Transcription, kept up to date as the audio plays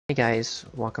Hey guys,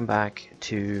 welcome back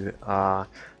to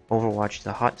Overwatch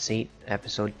The Hot Seat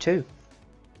Episode 2.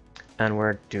 And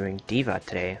we're doing D.Va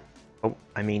today.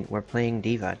 We're playing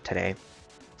D.Va today.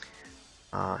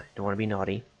 Don't want to be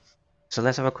naughty. So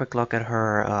let's have a quick look at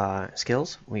her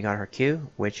skills. We got her Q,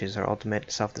 which is her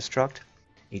ultimate self-destruct.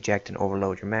 Eject and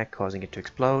overload your mech, causing it to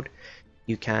explode.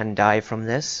 You can die from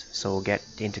this, so get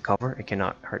into cover. It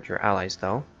cannot hurt your allies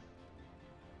though.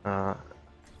 Or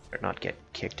not get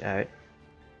kicked out.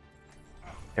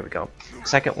 There we go.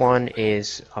 Second one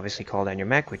is obviously call down your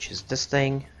mech, which is this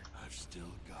thing.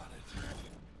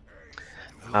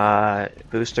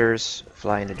 Boosters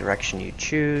fly in the direction you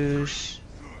choose.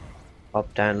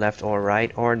 Up, down, left, or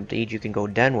right. Or indeed you can go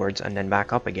downwards and then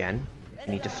back up again.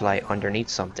 You need to fly underneath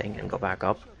something and go back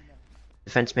up.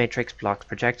 Defense Matrix blocks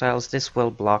projectiles. This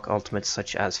will block ultimates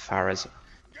such as Pharah's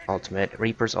ultimate,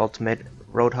 Reaper's ultimate,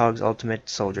 Roadhog's ultimate,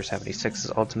 Soldier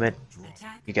 76's ultimate.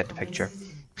 You get the picture.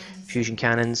 Fusion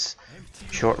cannons,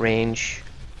 short range,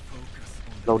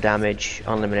 low damage,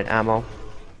 unlimited ammo.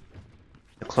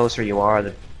 The closer you are,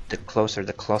 the closer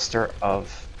the cluster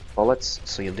of bullets,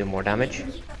 so you'll do more damage.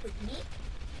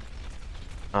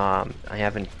 I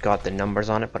haven't got the numbers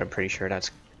on it, but I'm pretty sure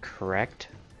that's correct.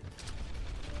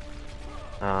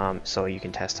 So you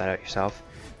can test that out yourself.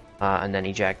 And then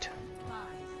eject.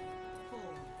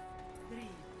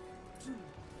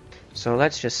 So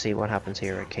let's just see what happens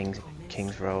here at King's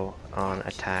Row on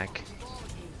attack.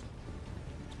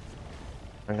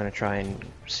 I'm gonna try and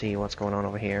see what's going on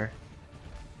over here.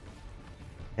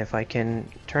 If I can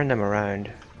turn them around,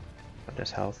 put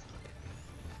this health.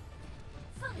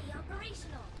 Fully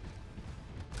operational.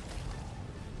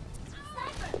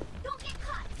 Sniper, don't get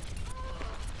caught.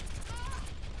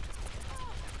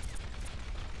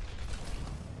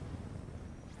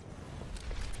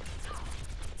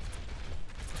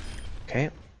 Okay.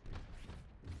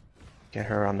 Get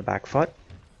her on the back foot.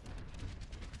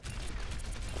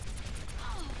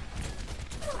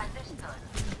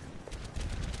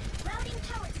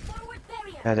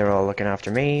 Now they're all looking after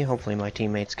me. Hopefully my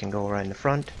teammates can go around the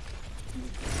front.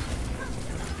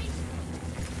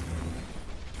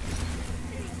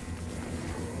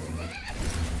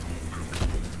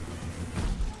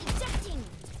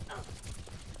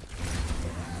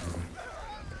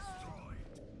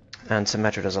 And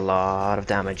Symmetra does a lot of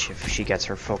damage if she gets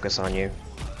her focus on you.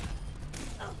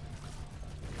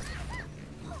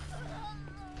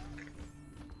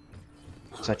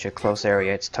 Such a close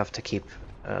area, it's tough to keep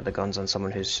the guns on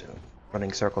someone who's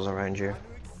running circles around you.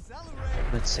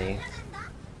 Let's see.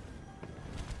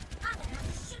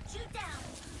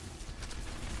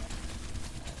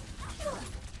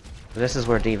 This is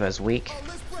where D.Va is weak.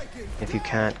 If you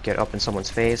can't get up in someone's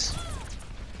face,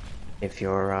 if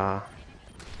you're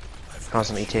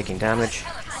constantly taking damage,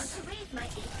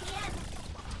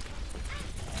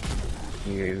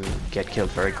 you get killed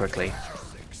very quickly,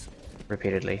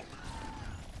 repeatedly.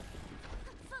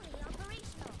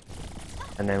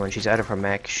 And then when she's out of her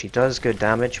mech, she does good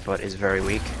damage, but is very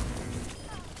weak.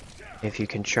 If you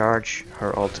can charge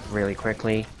her ult really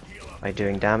quickly by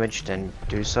doing damage, then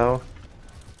do so.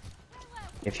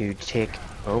 If you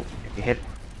hit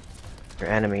your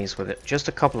enemies with just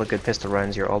a couple of good pistol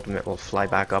rounds, your ultimate will fly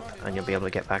back up and you'll be able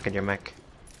to get back in your mech.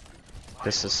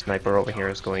 This sniper over here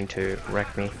is going to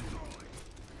wreck me.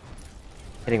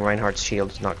 Hitting Reinhardt's shield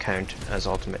does not count as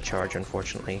ultimate charge,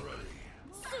 unfortunately.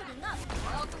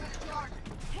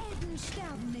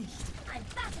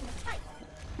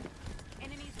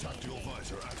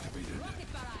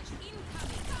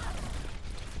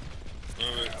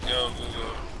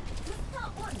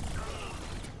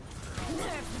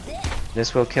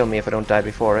 This will kill me if I don't die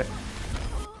before it.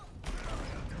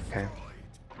 Okay.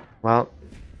 Well,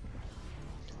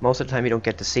 most of the time you don't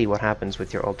get to see what happens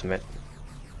with your ultimate.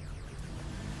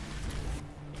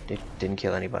 It didn't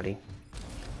kill anybody.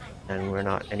 And we're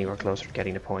not anywhere closer to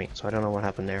getting the point, so I don't know what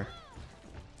happened there.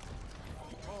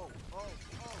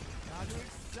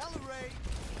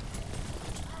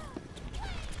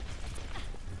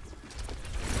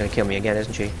 Gonna kill me again,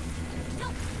 isn't she?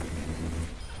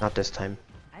 Not this time.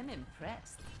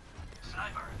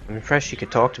 I'm impressed she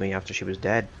could talk to me after she was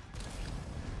dead.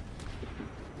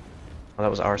 Well, that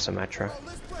was our Symmetra.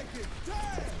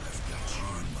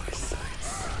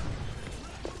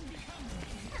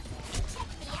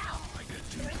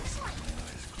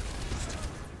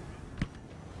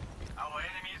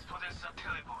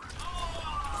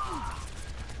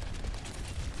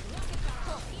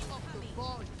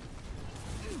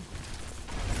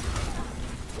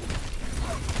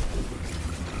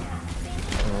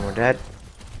 And we're dead.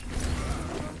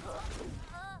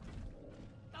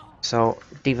 So,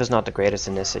 D.Va's not the greatest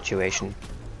in this situation.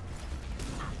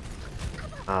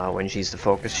 When she's the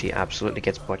focus, she absolutely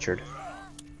gets butchered.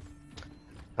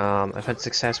 I've had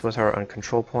success with her on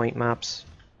control point maps.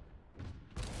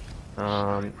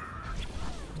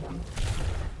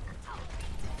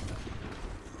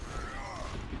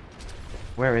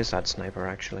 Where is that sniper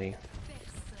actually?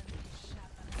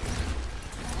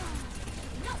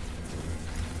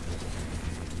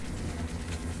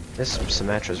 This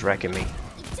Symmetra's wrecking me.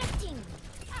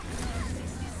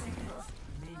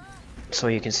 So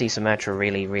you can see Symmetra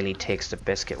really takes the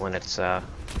biscuit when it's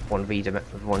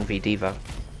 1v D.Va.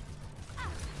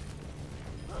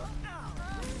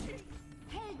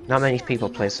 Not many people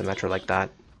play Symmetra like that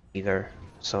either,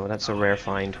 so that's a rare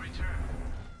find.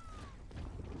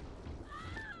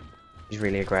 He's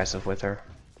really aggressive with her.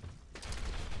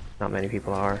 Not many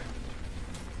people are.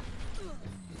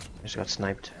 Just got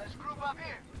sniped.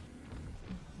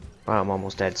 Wow, I'm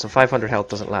almost dead. So 500 health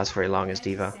doesn't last very long as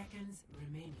D.Va.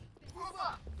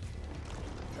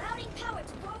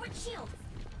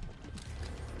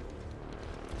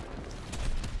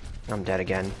 I'm dead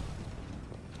again.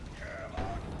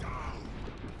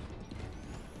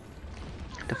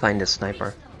 To find this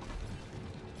sniper.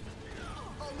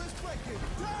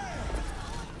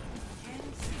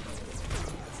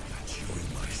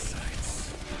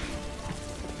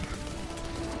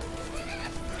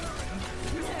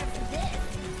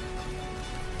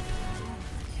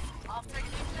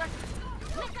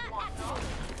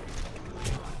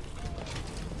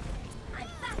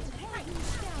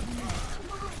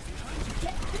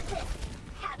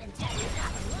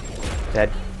 Dead.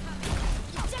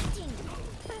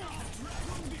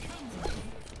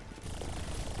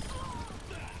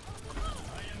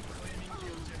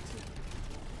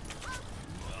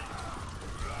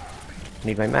 I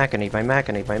need my Mech, I need my Mech,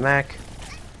 I need my Mech.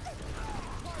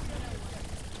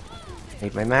 I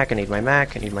need my Mech, I need my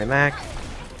Mech, I need my Mech.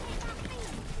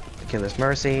 Kill this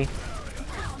Mercy.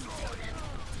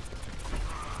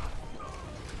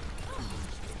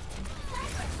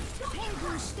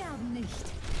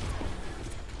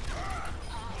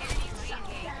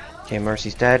 Okay,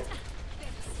 Mercy's dead.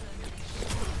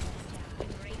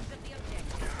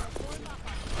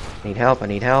 Need help, I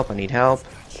need help, I need help.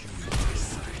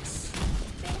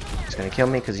 He's gonna kill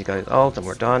me because he got his ult, and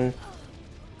we're done.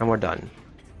 And we're done.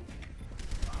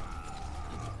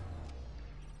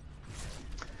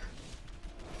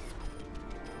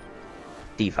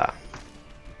 D.Va.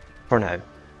 For now.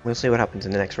 We'll see what happens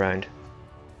in the next round.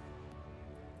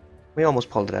 We almost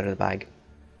pulled it out of the bag.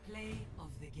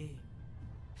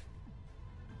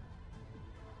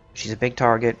 She's a big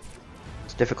target.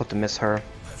 It's difficult to miss her.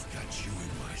 I've got you in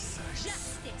my sights.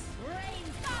 Justice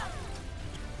reigns up.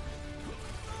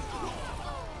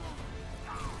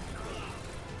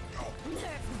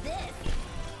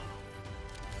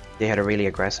 They had a really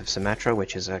aggressive Symmetra,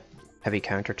 which is a heavy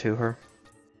counter to her.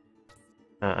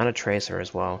 And a Tracer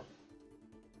as well.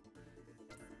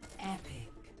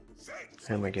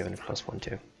 And we're given a +1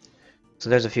 too.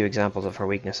 So there's a few examples of her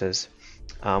weaknesses.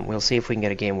 We'll see if we can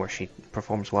get a game where she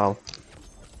performs well.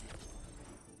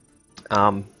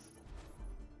 I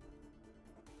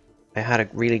had a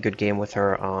really good game with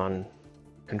her on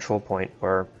control point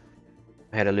where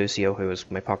I had a Lucio who was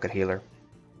my pocket healer.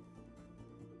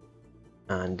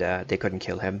 And they couldn't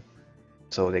kill him,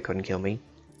 so they couldn't kill me.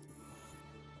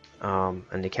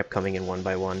 And they kept coming in one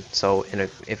by one. So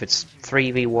if it's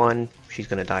 3v1, she's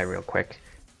gonna die real quick.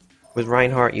 With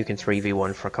Reinhardt, you can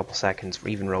 3v1 for a couple seconds, or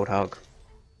even Roadhog.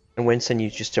 And Winston, you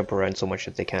just jump around so much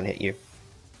that they can't hit you.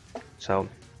 So,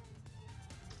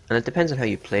 and it depends on how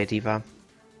you play D.Va.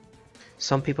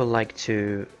 Some people like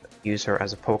to use her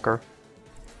as a poker,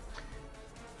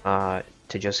 to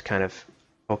just kind of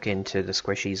hook into the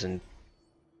squishies and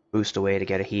boost away to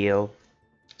get a heal.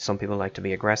 Some people like to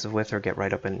be aggressive with her, get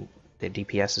right up in the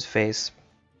DPS's face,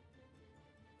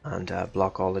 and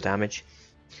block all the damage.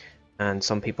 And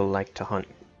some people like to hunt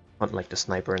like the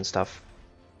sniper and stuff.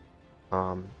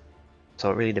 So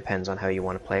it really depends on how you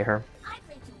want to play her.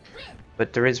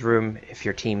 But there is room if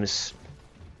your team's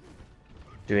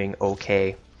doing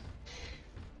okay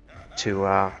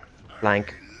to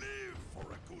flank,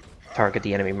 target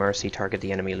the enemy Mercy, target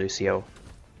the enemy Lucio.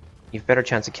 You've better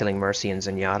chance of killing Mercy and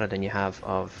Zenyatta than you have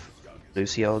of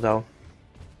Lucio though.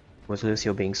 With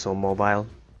Lucio being so mobile,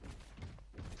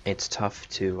 it's tough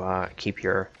to keep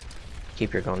your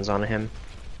guns on him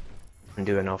and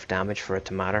do enough damage for it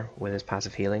to matter with his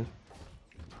passive healing.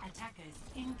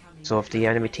 So if the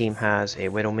enemy team has a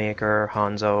Widowmaker,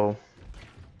 Hanzo,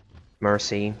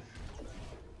 Mercy,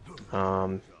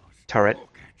 turret,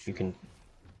 you can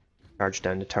charge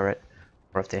down the turret.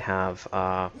 Or if they have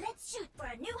Let's shoot for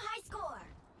a new high score.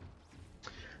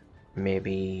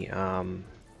 maybe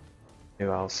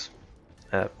Who else?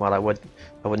 Well, I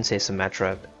wouldn't say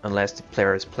Symmetra unless the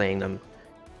player is playing them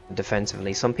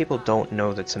defensively. Some people don't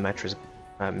know that Symmetra's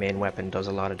main weapon does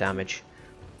a lot of damage,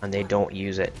 and they don't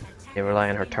use it. They rely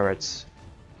on her turrets.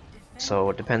 So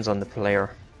it depends on the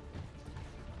player.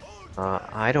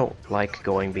 I don't like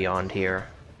going beyond here.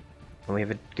 And we have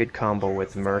a good combo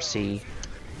with Mercy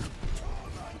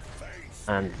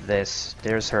and this.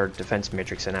 There's her defense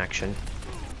matrix in action.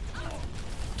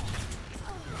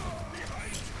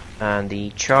 And the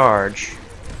charge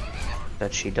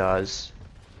that she does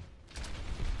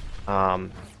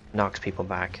knocks people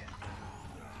back.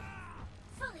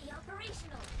 Fully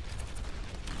operational.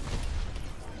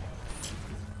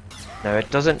 Now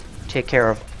it doesn't take care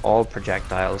of all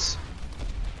projectiles.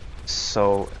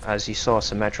 So as you saw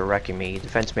Symmetra wrecking me,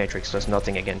 defense matrix does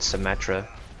nothing against Symmetra.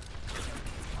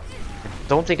 I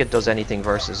don't think it does anything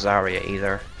versus Zarya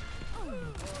either.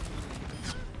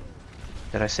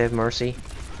 Did I save Mercy?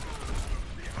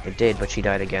 It did, but she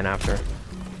died again after.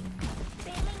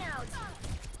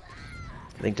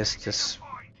 I think this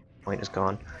point is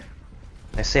gone.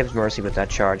 I saved Mercy with that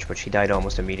charge, but she died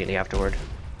almost immediately afterward.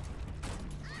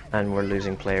 And we're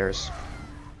losing players.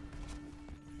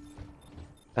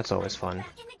 That's always fun.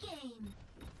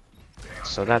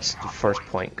 So that's the first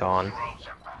point gone.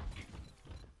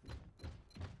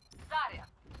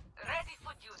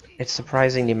 It's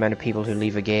surprising the amount of people who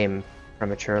leave a game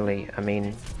prematurely. I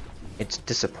mean, it's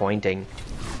disappointing.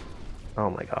 Oh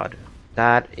my god.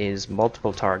 That is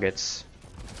multiple targets.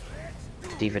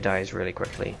 D.Va dies really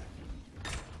quickly.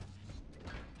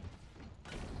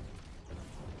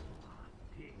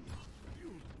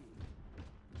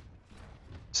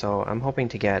 So I'm hoping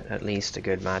to get at least a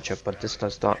good matchup, but this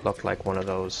does not look like one of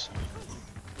those.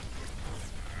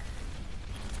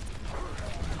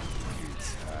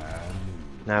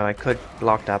 Now I could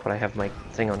block that, but I have my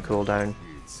thing on cooldown.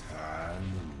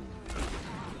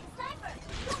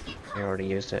 I already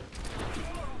used it.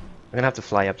 I'm gonna have to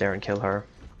fly up there and kill her.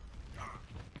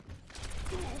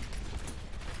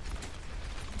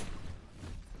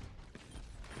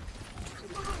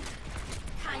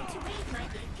 Time to raise my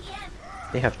APM.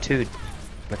 They have two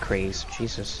McCrees.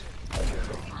 Jesus.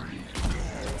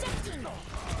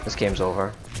 This game's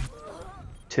over.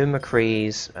 Two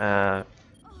McCrees,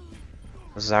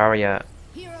 Zarya.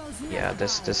 Yeah,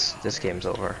 this game's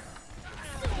over.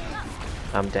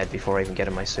 I'm dead before I even get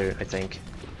in my suit, I think.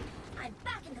 I'm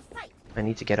back in the fight. I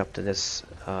need to get up to this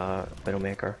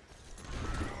Widowmaker.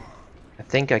 I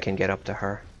think I can get up to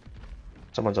her.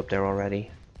 Someone's up there already.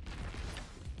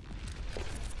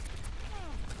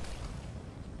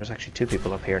 There's actually two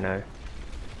people up here now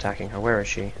attacking her. Where is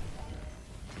she?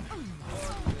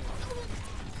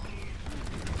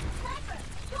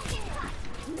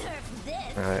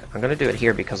 Alright, I'm gonna do it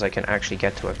here because I can actually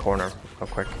get to a corner real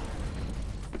quick.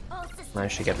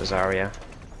 Managed to get the Zarya.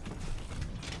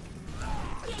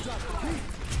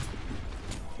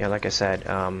 Yeah, like I said,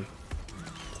 I'm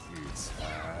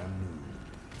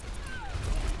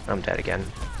dead again.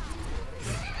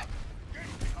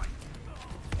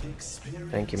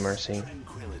 Thank you, Mercy.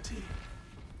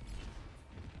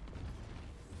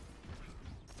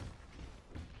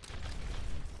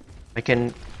 I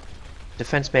can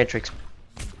defense matrix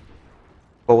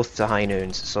both the high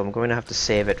noons, so I'm going to have to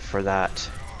save it for that.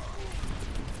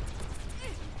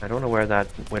 I don't know where that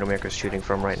Widowmaker's shooting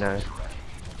from right now.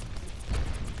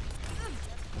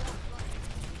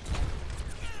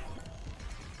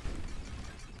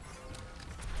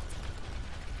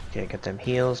 Okay, get them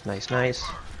heals, nice.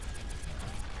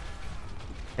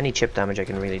 Any chip damage I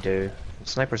can really do.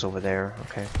 Sniper's over there,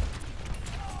 okay.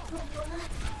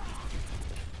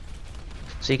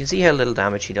 So you can see how little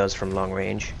damage he does from long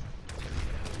range.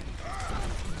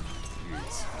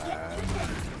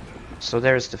 So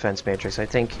there's defense matrix. I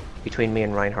think between me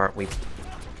and Reinhardt we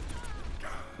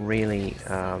really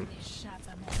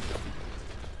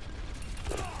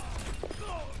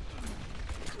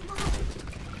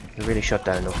shut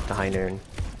down the high noon.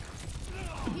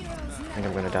 I think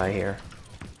I'm gonna die here.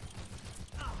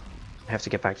 I have to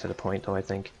get back to the point though, I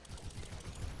think.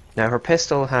 Now her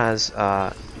pistol has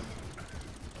as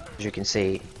you can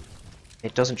see,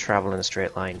 it doesn't travel in a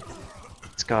straight line.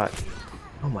 It's got,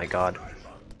 oh my god,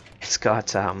 it's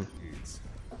got you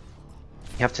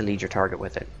have to lead your target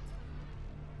with it.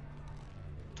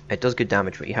 It does good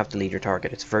damage, but you have to lead your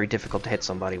target. It's very difficult to hit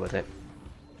somebody with it,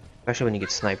 especially when you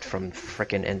get sniped from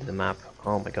frickin' end of the map.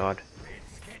 Oh my god.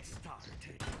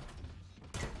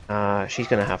 She's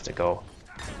gonna have to go.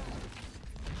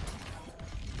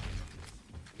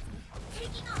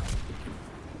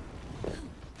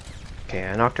 Okay,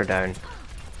 I knocked her down.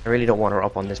 I really don't want her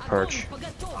up on this perch.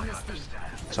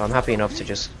 So I'm happy enough to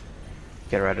just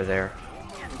get her out of there.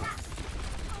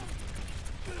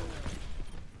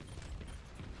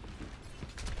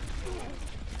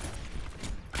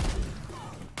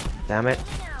 Damn it.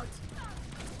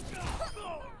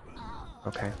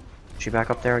 Okay. Is she back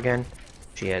up there again?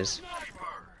 She is.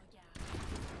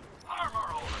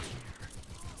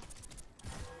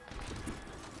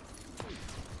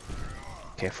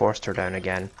 Okay, forced her down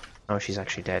again. Oh, she's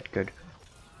actually dead. Good.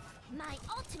 My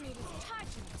ultimate is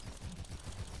charging.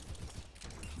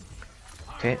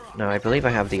 Okay, now I believe I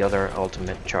have the other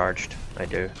ultimate charged. I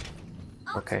do.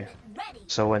 Okay. Ready.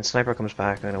 So when Sniper comes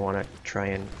back, I'm gonna want to try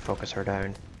and focus her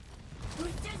down.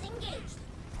 Boosters engaged.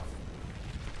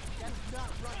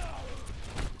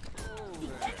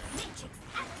 Defense matrix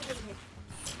activated.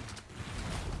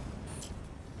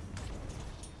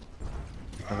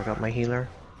 Have I got my healer?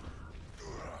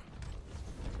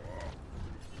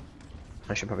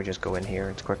 I should probably just go in here,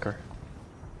 it's quicker.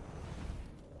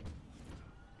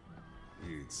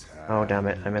 Oh damn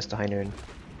it, I missed a high noon. And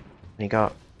he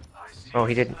got... Oh,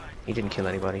 he didn't kill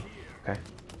anybody. Okay.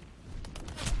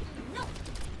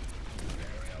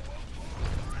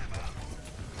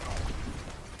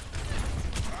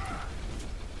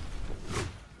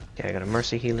 Okay, I got a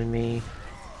Mercy healing me.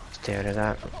 Stay out of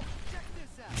that.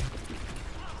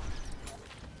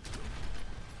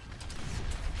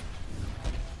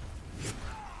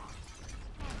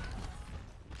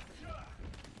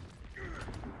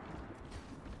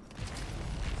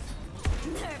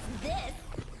 Nerf this.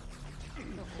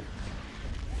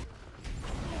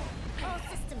 All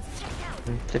systems checked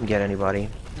out. Didn't get anybody.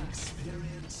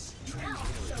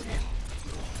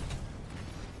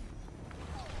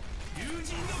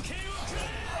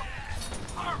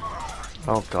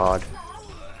 Oh god.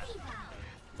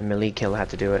 The melee kill had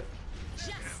to do it.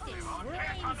 Justice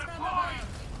reigns from above.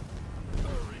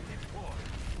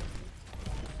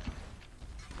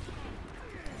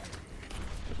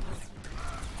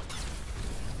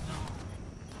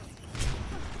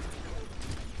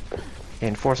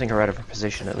 And forcing her out of her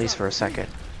position, at least for a second,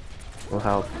 will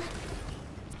help.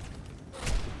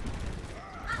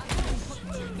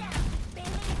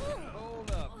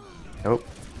 Nope.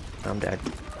 I'm dead.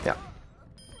 Yeah.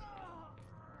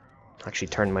 Actually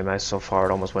turned my mouse so far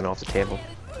it almost went off the table.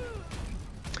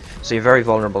 So you're very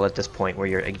vulnerable at this point where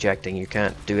you're ejecting. You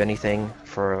can't do anything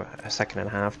for a second and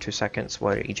a half, 2 seconds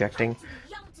while you're ejecting.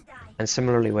 And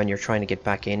similarly when you're trying to get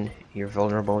back in, you're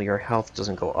vulnerable. Your health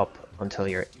doesn't go up until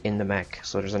you're in the mech.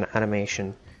 So there's an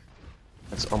animation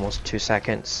that's almost 2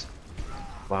 seconds.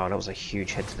 Wow, that was a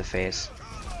huge hit to the face.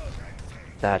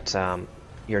 That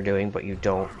you're doing, but you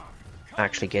don't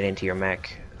actually get into your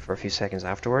mech for a few seconds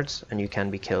afterwards, and you can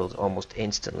be killed almost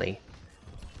instantly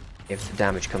if the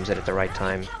damage comes in at the right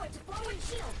time.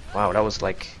 Wow, that was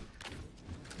like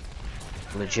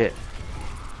legit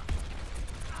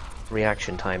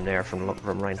reaction time there from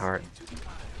Reinhardt.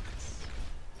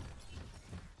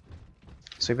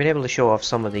 So we've been able to show off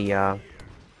some of the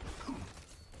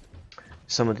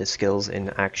skills in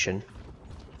action.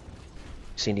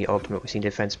 We've seen the ultimate, we've seen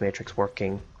defense matrix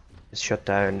working. It's shut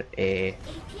down a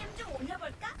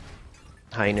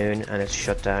high noon and it's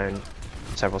shut down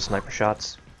several sniper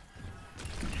shots.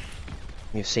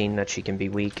 You've seen that she can be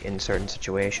weak in certain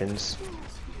situations.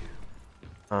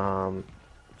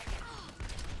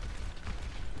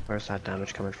 Where's that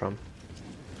damage coming from?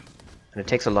 And it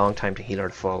takes a long time to heal her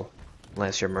to full,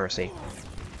 unless you're Mercy.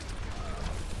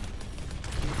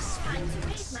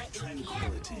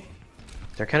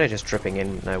 They're kind of just dripping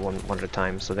in now one at a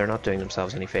time, so they're not doing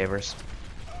themselves any favors.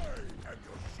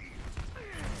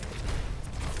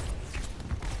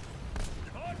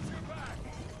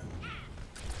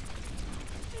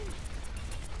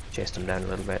 Chased them down a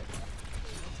little bit.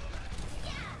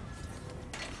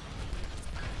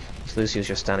 So Lucio's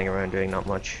just standing around doing not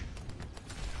much.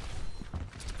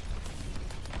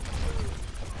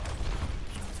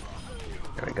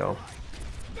 There we go.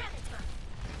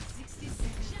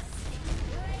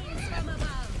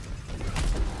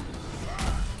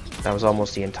 That was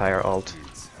almost the entire ult.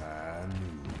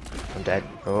 I'm dead.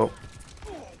 Oh.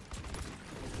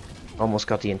 Almost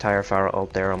got the entire Pharah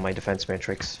ult there on my defense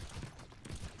matrix.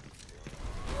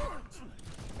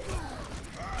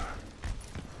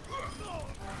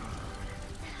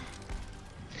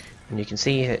 And you can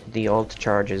see the ult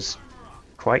charges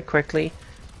quite quickly,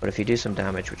 but if you do some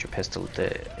damage with your pistol,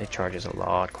 it charges a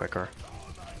lot quicker.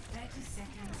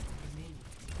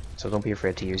 So don't be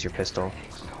afraid to use your pistol.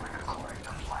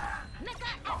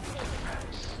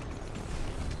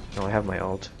 No, I have my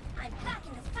ult.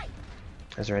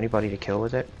 Is there anybody to kill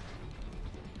with it?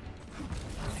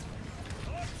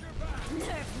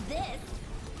 Nerf this.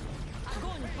 I'm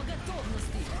going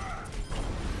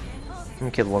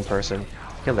Killed one person.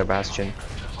 Killed their Bastion.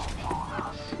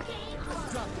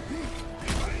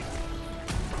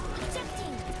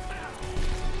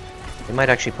 They might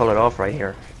actually pull it off right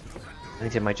here. I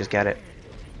think they might just get it.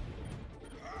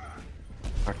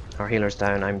 Our healer's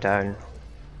down, I'm down.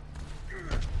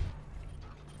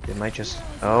 They might just...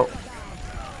 Oh!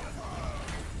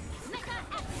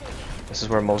 This is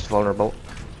where I'm most vulnerable.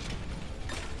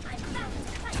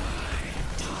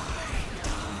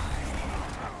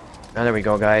 And there we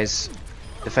go, guys.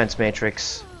 Defense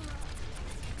matrix.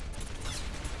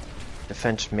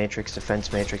 Defense matrix,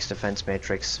 defense matrix, defense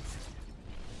matrix.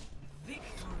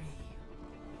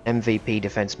 MVP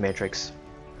defense matrix.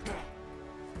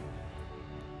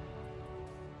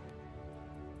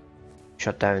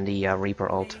 Shut down the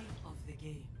Reaper ult.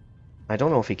 I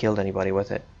don't know if he killed anybody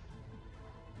with it.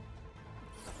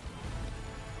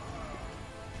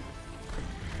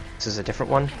 This is a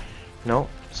different one? No,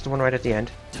 it's the one right at the end.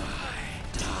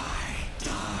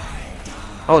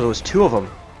 Oh, there was two of them.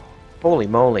 Holy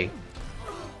moly.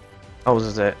 Oh, this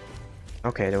is it.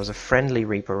 Okay, there was a friendly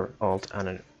Reaper ult and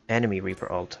an enemy Reaper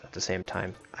ult at the same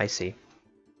time. I see.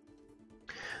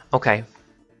 Okay.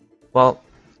 Well,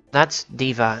 that's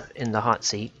D.Va in the hot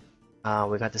seat.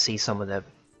 We got to see some of the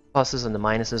pluses and the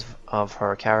minuses of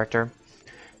her character.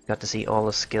 Got to see all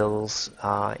the skills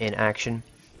in action.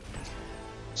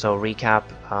 So recap,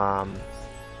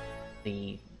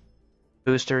 the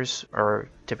boosters are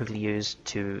typically used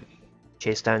to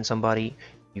chase down somebody.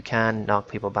 You can knock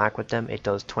people back with them. It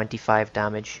does 25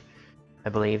 damage. I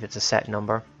believe it's a set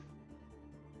number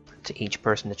to each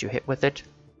person that you hit with it.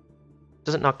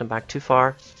 Doesn't knock them back too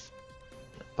far,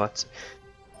 but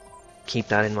keep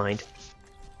that in mind.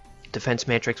 Defense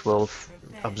matrix will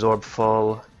absorb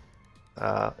full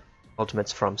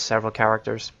ultimates from several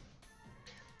characters,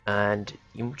 and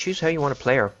you choose how you want to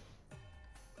play her.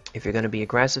 If you're going to be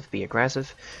aggressive, but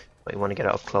you want to get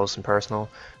it up close and personal,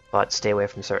 but stay away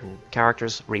from certain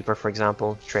characters. Reaper, for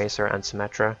example, Tracer, and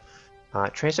Symmetra.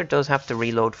 Tracer does have to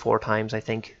reload 4 times, I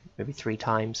think, maybe 3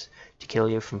 times to kill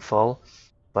you from full,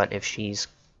 but if she's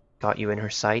got you in her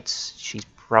sights, she's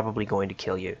probably going to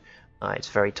kill you. It's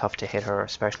very tough to hit her,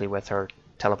 especially with her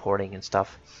teleporting and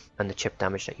stuff, and the chip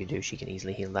damage that you do. She can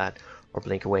easily heal that, or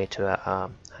blink away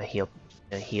to a heal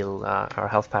or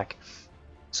health pack.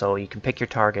 So you can pick your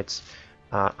targets.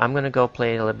 I'm gonna go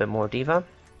play a little bit more D.Va,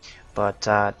 but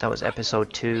that was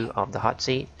episode 2 of the hot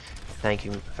seat. Thank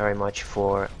you very much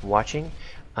for watching.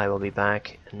 I will be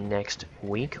back next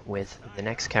week with the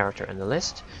next character in the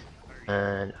list,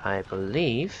 and I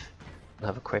believe I'll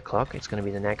have a quick look. It's going to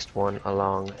be the next one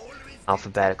along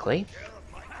alphabetically.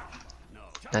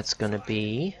 That's going to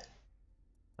be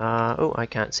oh, I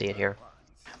can't see it here.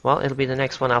 Well, it'll be the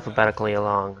next one alphabetically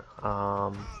along.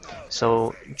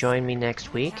 So join me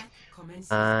next week,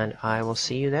 and I will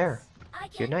see you there.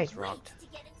 Good night. Rocked.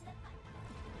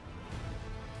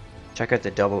 Check out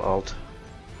the double ult.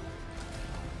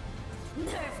 Nerf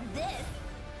this!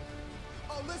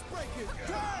 Oh, let's break it!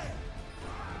 Damn!